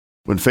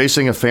When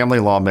facing a family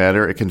law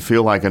matter, it can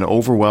feel like an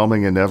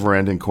overwhelming and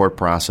never-ending court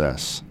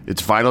process.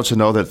 It's vital to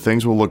know that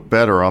things will look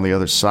better on the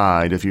other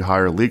side if you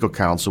hire legal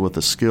counsel with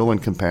the skill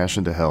and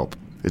compassion to help.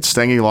 At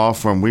Stange Law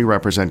Firm, we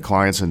represent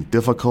clients in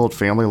difficult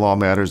family law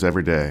matters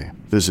every day.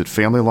 Visit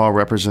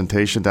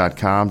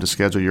FamilyLawRepresentation.com to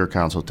schedule your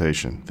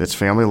consultation. That's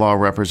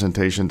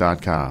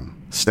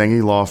FamilyLawRepresentation.com.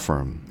 Stange Law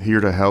Firm, here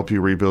to help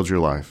you rebuild your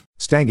life.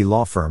 Stange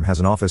Law Firm has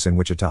an office in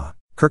Wichita.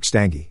 Kirk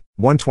Stange,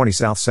 120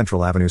 South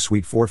Central Avenue,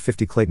 Suite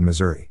 450, Clayton,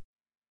 Missouri.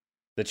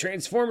 The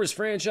Transformers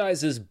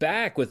franchise is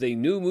back with a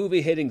new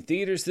movie hitting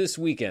theaters this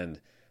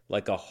weekend.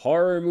 Like a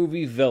horror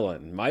movie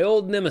villain, my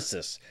old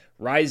nemesis,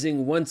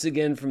 rising once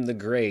again from the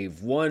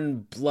grave,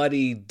 one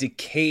bloody,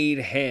 decayed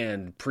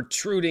hand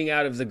protruding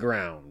out of the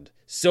ground.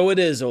 So it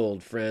is,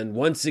 old friend,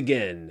 once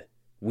again,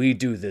 we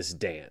do this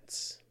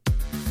dance.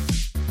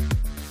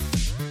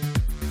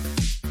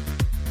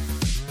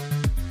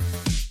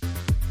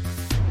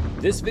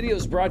 This video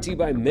is brought to you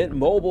by Mint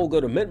Mobile.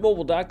 Go to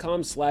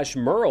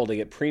mintmobile.com/Merle to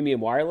get premium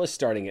wireless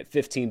starting at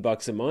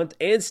 $15 a month.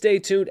 And stay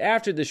tuned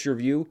after this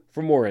review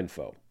for more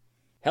info.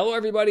 Hello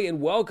everybody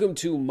and welcome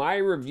to my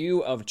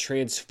review of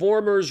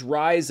Transformers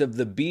Rise of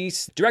the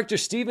Beast. Director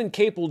Steven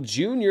Caple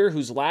Jr.,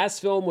 whose last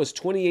film was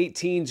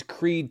 2018's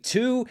Creed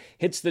II,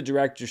 hits the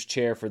director's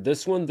chair for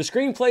this one. The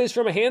screenplay is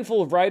from a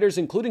handful of writers,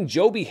 including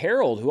Joby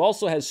Harold, who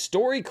also has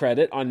story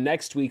credit on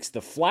next week's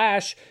The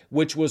Flash,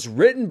 which was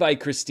written by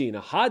Christina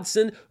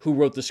Hodson, who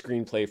wrote the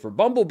screenplay for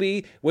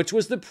Bumblebee, which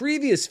was the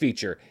previous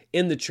feature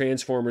in the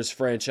Transformers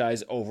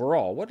franchise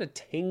overall. What a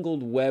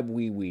tangled web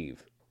we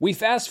weave. We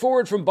fast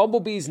forward from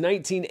Bumblebee's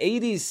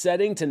 1980s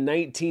setting to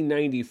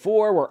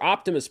 1994, where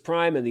Optimus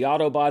Prime and the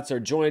Autobots are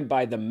joined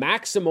by the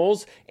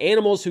Maximals,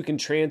 animals who can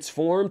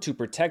transform to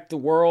protect the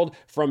world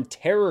from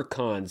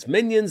Terrorcons,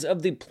 minions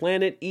of the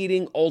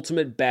planet-eating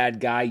ultimate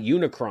bad guy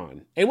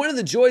Unicron. And one of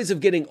the joys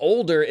of getting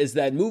older is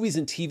that movies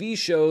and TV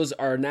shows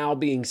are now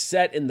being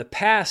set in the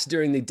past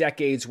during the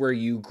decades where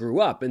you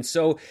grew up. And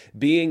so,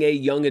 being a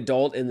young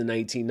adult in the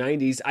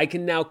 1990s, I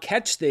can now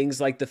catch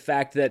things like the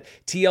fact that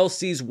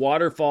TLC's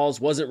Waterfalls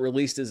wasn't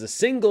released as a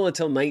single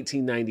until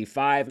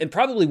 1995 and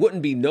probably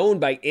wouldn't be known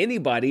by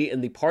anybody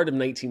in the part of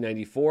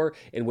 1994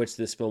 in which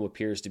this film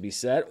appears to be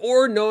set,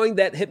 or knowing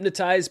that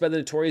Hypnotized by the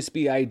Notorious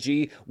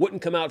B.I.G.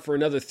 wouldn't come out for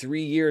another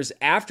 3 years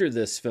after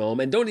this film.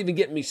 And don't even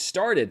get me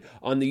started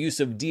on the use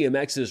of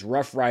DMX's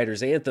Rough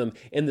Riders anthem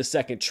in the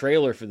second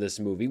trailer for this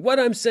movie. What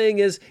I'm saying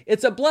is,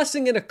 it's a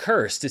blessing and a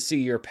curse to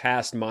see your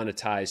past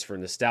monetized for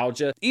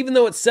nostalgia. Even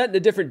though it's set in a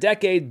different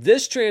decade,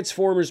 this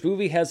Transformers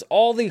movie has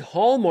all the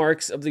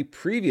hallmarks of the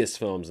previous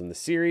films in the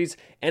series: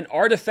 an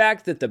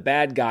artifact that the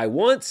bad guy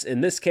wants,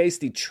 in this case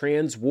the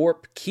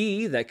Transwarp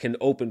Key that can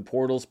open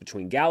portals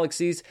between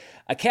galaxies,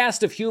 a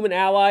cast of human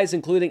allies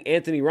including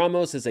Anthony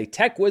Ramos as a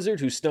tech wizard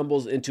who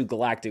stumbles into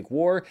galactic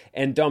war,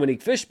 and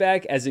Dominique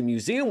Fishback as a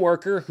museum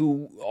worker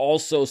who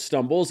also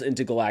stumbles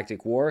into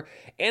galactic war,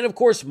 and of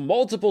course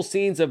multiple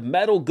scenes of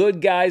metal good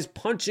guys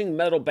punching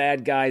metal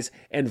bad guys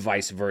and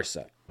vice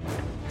versa.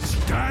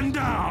 Stand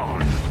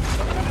down!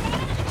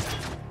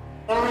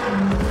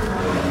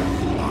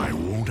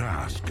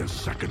 A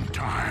second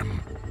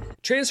time.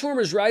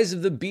 Transformers Rise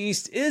of the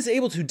Beast is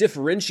able to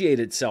differentiate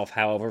itself,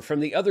 however, from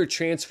the other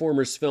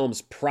Transformers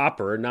films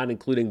proper, not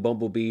including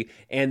Bumblebee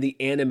and the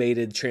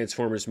animated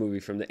Transformers movie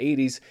from the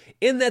 80s,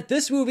 in that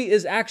this movie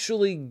is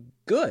actually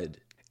good.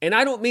 And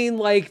I don't mean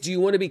like, do you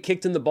want to be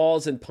kicked in the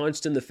balls and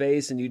punched in the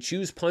face, and you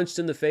choose punched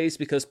in the face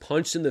because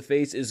punched in the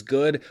face is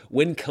good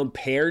when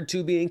compared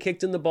to being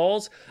kicked in the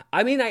balls.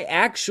 I mean, I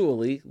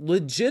actually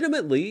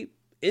legitimately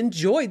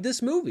enjoyed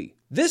this movie.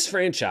 This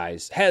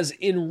franchise has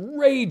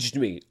enraged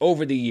me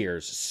over the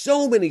years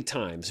so many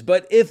times,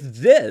 but if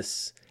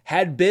this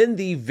had been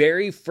the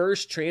very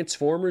first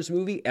Transformers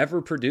movie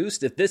ever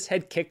produced, if this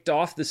had kicked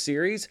off the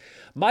series,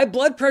 my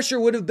blood pressure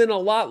would have been a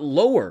lot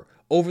lower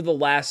over the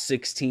last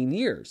 16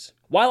 years.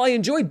 While I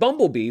enjoyed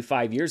Bumblebee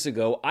 5 years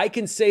ago, I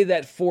can say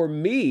that for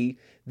me,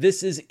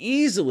 this is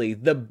easily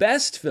the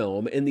best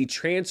film in the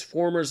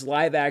Transformers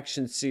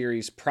live-action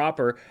series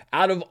proper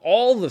out of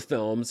all the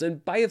films,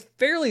 and by a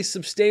fairly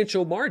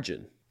substantial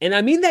margin. And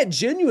I mean that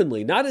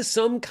genuinely, not as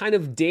some kind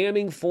of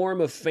damning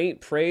form of faint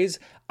praise.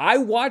 I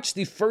watched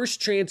the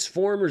first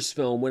Transformers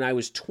film when I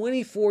was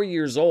 24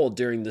 years old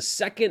during the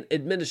second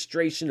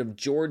administration of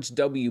George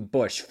W.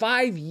 Bush,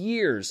 5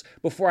 years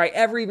before I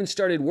ever even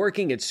started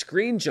working at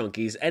Screen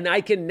Junkies, and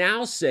I can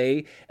now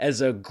say, as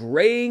a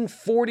graying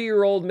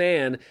 40-year-old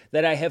man,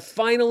 that I have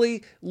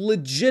finally,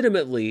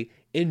 legitimately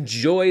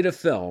enjoyed a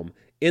film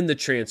in the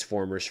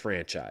Transformers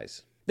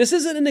franchise. This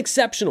isn't an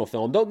exceptional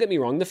film, don't get me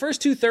wrong. The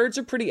first 2/3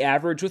 are pretty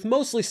average with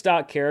mostly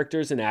stock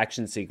characters and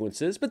action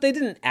sequences, but they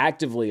didn't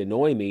actively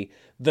annoy me.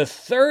 The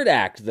third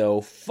act, though,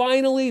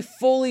 finally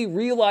fully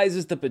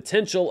realizes the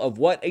potential of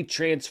what a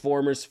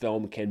Transformers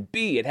film can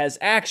be. It has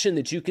action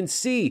that you can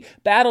see,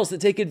 battles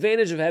that take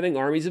advantage of having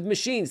armies of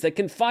machines that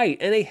can fight,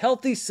 and a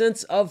healthy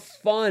sense of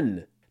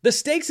fun. The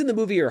stakes in the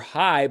movie are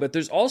high, but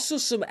there's also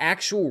some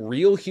actual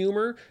real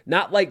humor,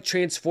 not like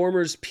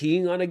Transformers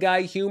peeing on a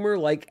guy humor,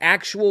 like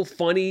actual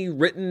funny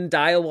written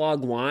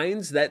dialogue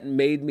lines that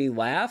made me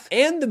laugh.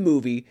 And the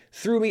movie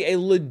threw me a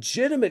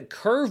legitimate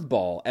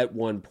curveball at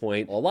one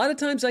point. A lot of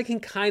times I can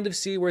kind of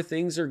see where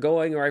things are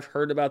going, or I've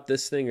heard about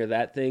this thing or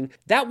that thing.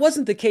 That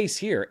wasn't the case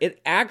here.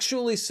 It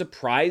actually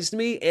surprised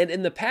me, and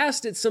in the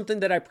past it's something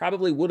that I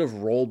probably would have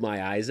rolled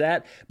my eyes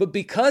at, but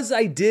because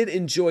I did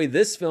enjoy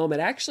this film,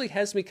 it actually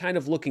has me kind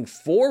of looking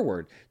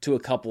forward to a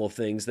couple of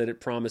things that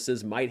it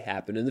promises might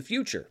happen in the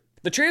future.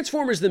 The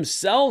Transformers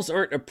themselves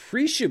aren't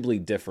appreciably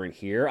different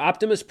here.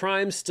 Optimus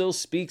Prime still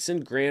speaks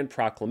in grand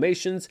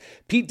proclamations.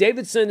 Pete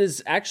Davidson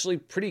is actually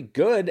pretty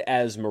good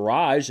as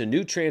Mirage, a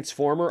new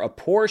Transformer, a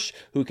Porsche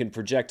who can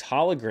project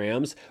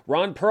holograms.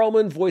 Ron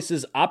Perlman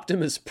voices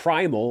Optimus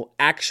Primal,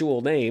 actual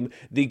name,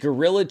 the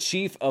Gorilla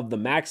Chief of the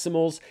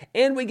Maximals,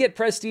 and we get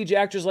prestige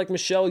actors like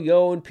Michelle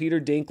Yeoh and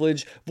Peter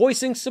Dinklage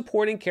voicing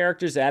supporting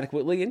characters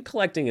adequately and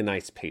collecting a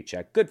nice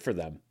paycheck. Good for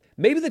them.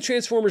 Maybe the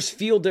Transformers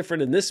feel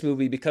different in this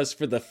movie because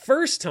for the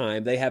first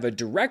time, they have a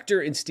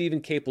director in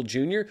Stephen Caple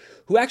Jr.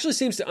 who actually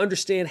seems to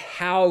understand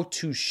how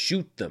to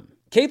shoot them.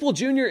 Caple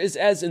Jr. is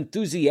as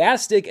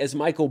enthusiastic as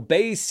Michael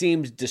Bay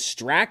seemed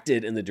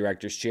distracted in the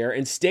director's chair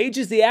and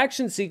stages the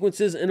action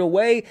sequences in a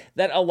way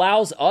that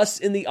allows us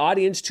in the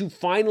audience to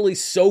finally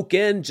soak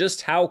in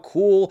just how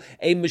cool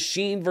a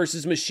machine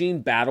versus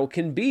machine battle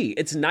can be.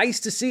 It's nice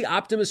to see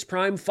Optimus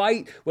Prime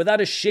fight without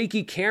a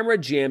shaky camera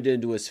jammed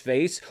into his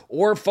face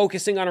or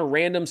focusing on a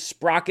random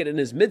sprocket in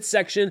his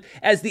midsection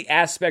as the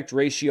aspect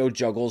ratio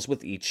juggles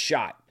with each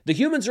shot. The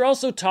humans are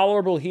also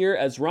tolerable here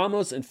as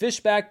Ramos and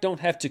Fishback don't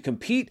have to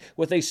compete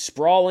with a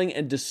sprawling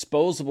and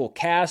disposable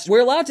cast.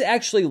 We're allowed to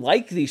actually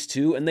like these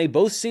two, and they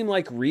both seem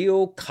like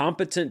real,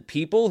 competent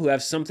people who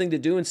have something to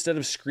do instead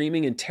of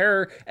screaming in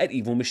terror at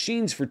evil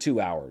machines for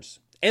 2 hours.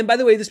 And by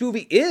the way, this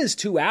movie is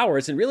 2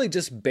 hours and really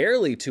just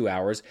barely 2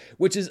 hours,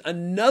 which is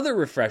another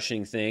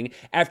refreshing thing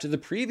after the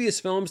previous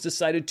films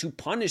decided to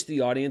punish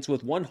the audience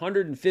with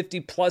 150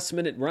 plus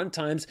minute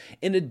runtimes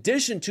in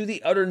addition to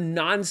the utter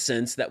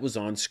nonsense that was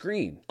on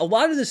screen. A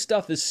lot of this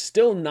stuff is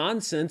still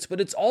nonsense,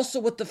 but it's also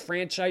what the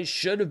franchise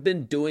should have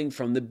been doing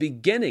from the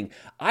beginning.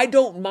 I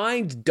don't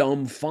mind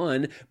dumb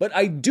fun, but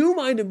I do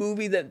mind a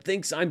movie that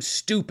thinks I'm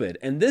stupid,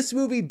 and this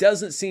movie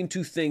doesn't seem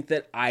to think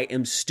that I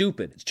am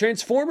stupid.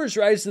 Transformers: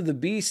 Rise of the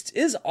Beast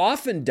is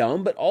often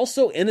dumb, but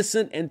also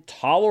innocent and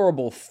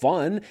tolerable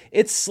fun.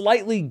 It's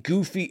slightly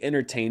goofy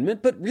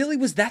entertainment, but really,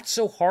 was that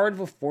so hard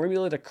of a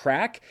formula to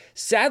crack?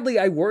 Sadly,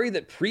 I worry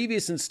that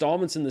previous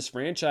installments in this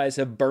franchise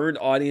have burned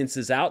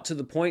audiences out to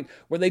the point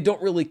where they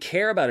don't really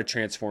care about a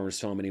Transformers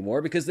film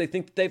anymore because they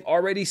think that they've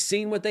already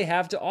seen what they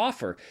have to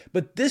offer.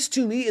 But this,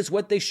 to me, is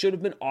what they should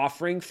have been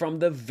offering from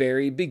the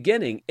very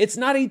beginning. It's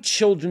not a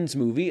children's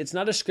movie. It's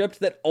not a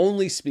script that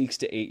only speaks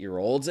to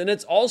 8-year-olds, and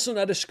it's also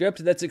not a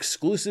script that's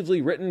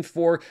exclusively written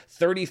for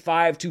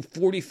 35 to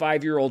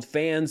 45-year-old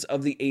fans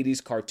of the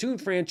 80s cartoon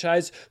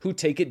franchise who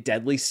take it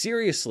deadly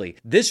seriously.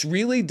 This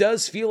really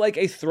does feel like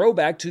a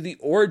throwback to the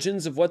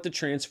origins of what the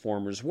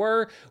Transformers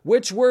were,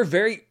 which were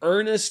very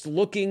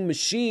earnest-looking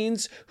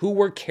machines who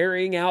were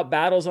carrying out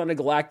battles on a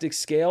galactic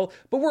scale,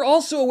 but we're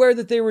also aware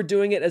that they were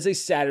doing it as a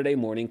Saturday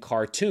morning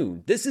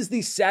cartoon. This is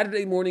the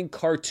Saturday morning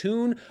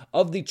cartoon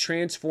of the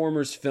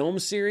Transformers film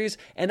series,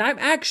 and I'm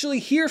actually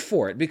here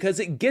for it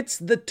because it gets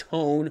the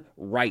tone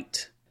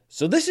right.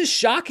 So this is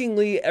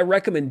shockingly a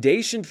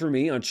recommendation for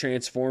me on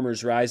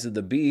Transformers: Rise of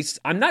the Beast.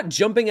 I'm not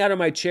jumping out of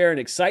my chair in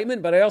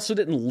excitement, but I also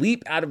didn't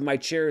leap out of my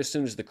chair as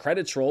soon as the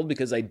credits rolled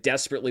because I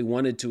desperately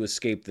wanted to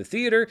escape the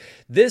theater.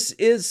 This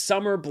is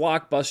summer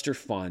blockbuster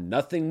fun.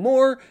 Nothing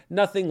more,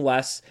 nothing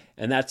less,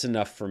 and that's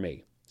enough for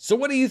me. So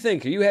what do you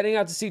think? Are you heading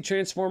out to see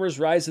Transformers: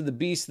 Rise of the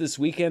Beast this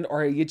weekend,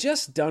 or are you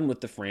just done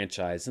with the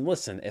franchise? And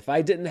listen, if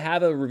I didn't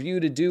have a review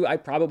to do, I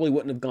probably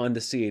wouldn't have gone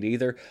to see it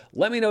either.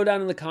 Let me know down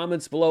in the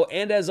comments below,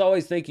 and as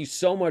always, thank you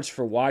so much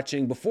for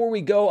watching. Before we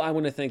go, I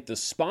want to thank the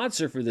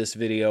sponsor for this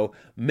video,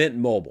 Mint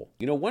Mobile.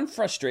 You know, one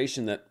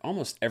frustration that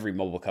almost every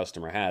mobile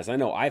customer has, I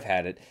know I've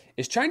had it,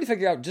 is trying to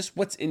figure out just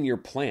what's in your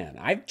plan.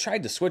 I've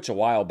tried to switch a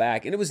while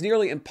back, and it was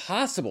nearly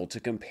impossible to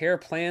compare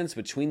plans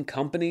between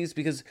companies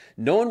because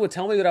no one would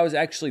tell me what I was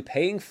actually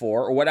paying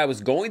for or what I was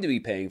going to be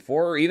paying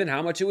for or even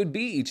how much it would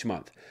be each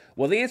month.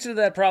 Well, the answer to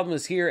that problem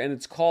is here, and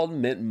it's called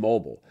Mint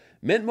Mobile.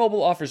 Mint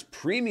Mobile offers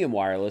premium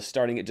wireless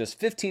starting at just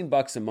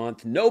 $15 a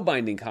month, no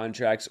binding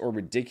contracts or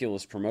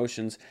ridiculous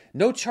promotions,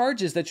 no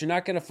charges that you're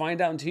not going to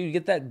find out until you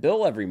get that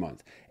bill every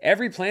month.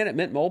 Every plan at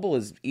Mint Mobile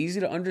is easy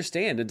to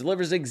understand and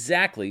delivers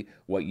exactly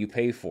what you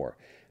pay for.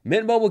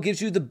 Mint Mobile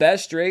gives you the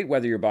best rate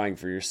whether you're buying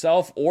for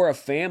yourself or a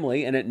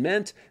family, and at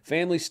Mint,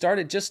 families start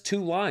at just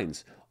 2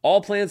 lines. All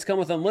plans come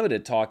with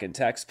unlimited talk and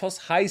text, plus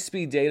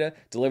high-speed data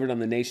delivered on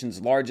the nation's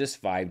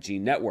largest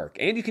 5G network.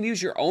 And you can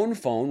use your own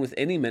phone with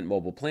any Mint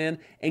Mobile plan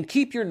and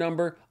keep your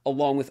number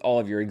along with all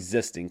of your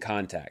existing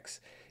contacts.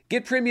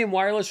 Get premium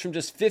wireless from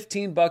just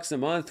 $15 a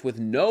month with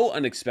no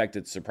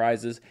unexpected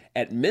surprises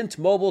at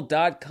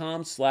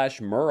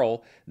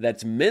mintmobile.com/Merle.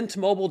 That's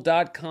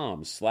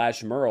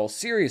mintmobile.com/Merle.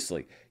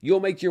 Seriously,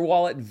 you'll make your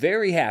wallet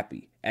very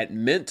happy at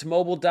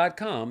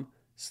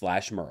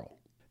mintmobile.com/Merle.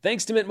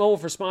 Thanks to Mint Mobile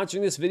for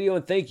sponsoring this video,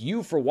 and thank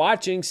you for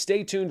watching.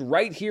 Stay tuned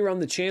right here on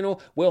the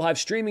channel. We'll have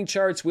streaming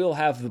charts. We'll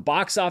have the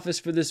box office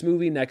for this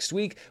movie next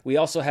week. We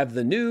also have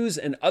the news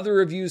and other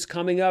reviews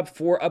coming up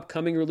for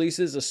upcoming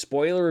releases, a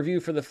spoiler review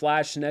for The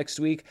Flash next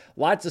week.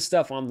 Lots of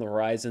stuff on the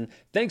horizon.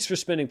 Thanks for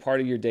spending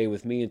part of your day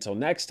with me. Until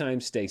next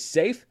time, stay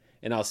safe,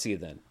 and I'll see you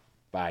then.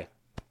 Bye.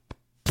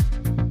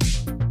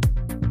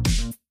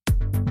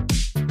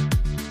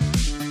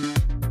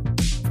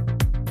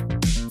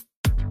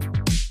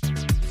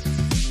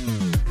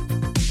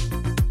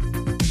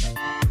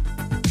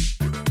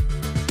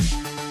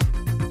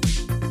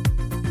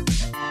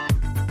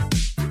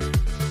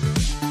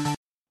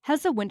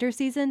 Has the winter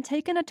season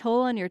taken a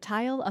toll on your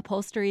tile,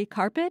 upholstery,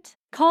 carpet?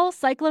 Call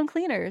Cyclone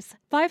Cleaners,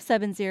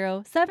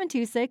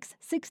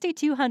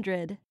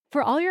 570-726-6200.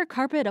 For all your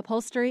carpet,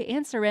 upholstery,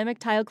 and ceramic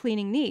tile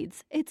cleaning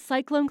needs, it's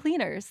Cyclone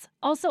Cleaners,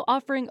 also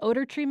offering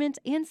odor treatment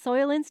and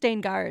soil and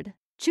stain guard.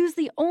 Choose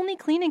the only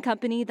cleaning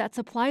company that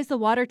supplies the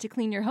water to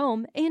clean your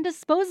home and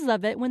disposes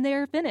of it when they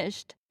are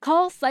finished.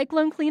 Call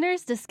Cyclone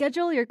Cleaners to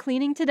schedule your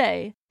cleaning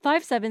today,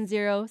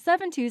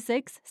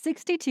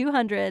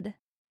 570-726-6200.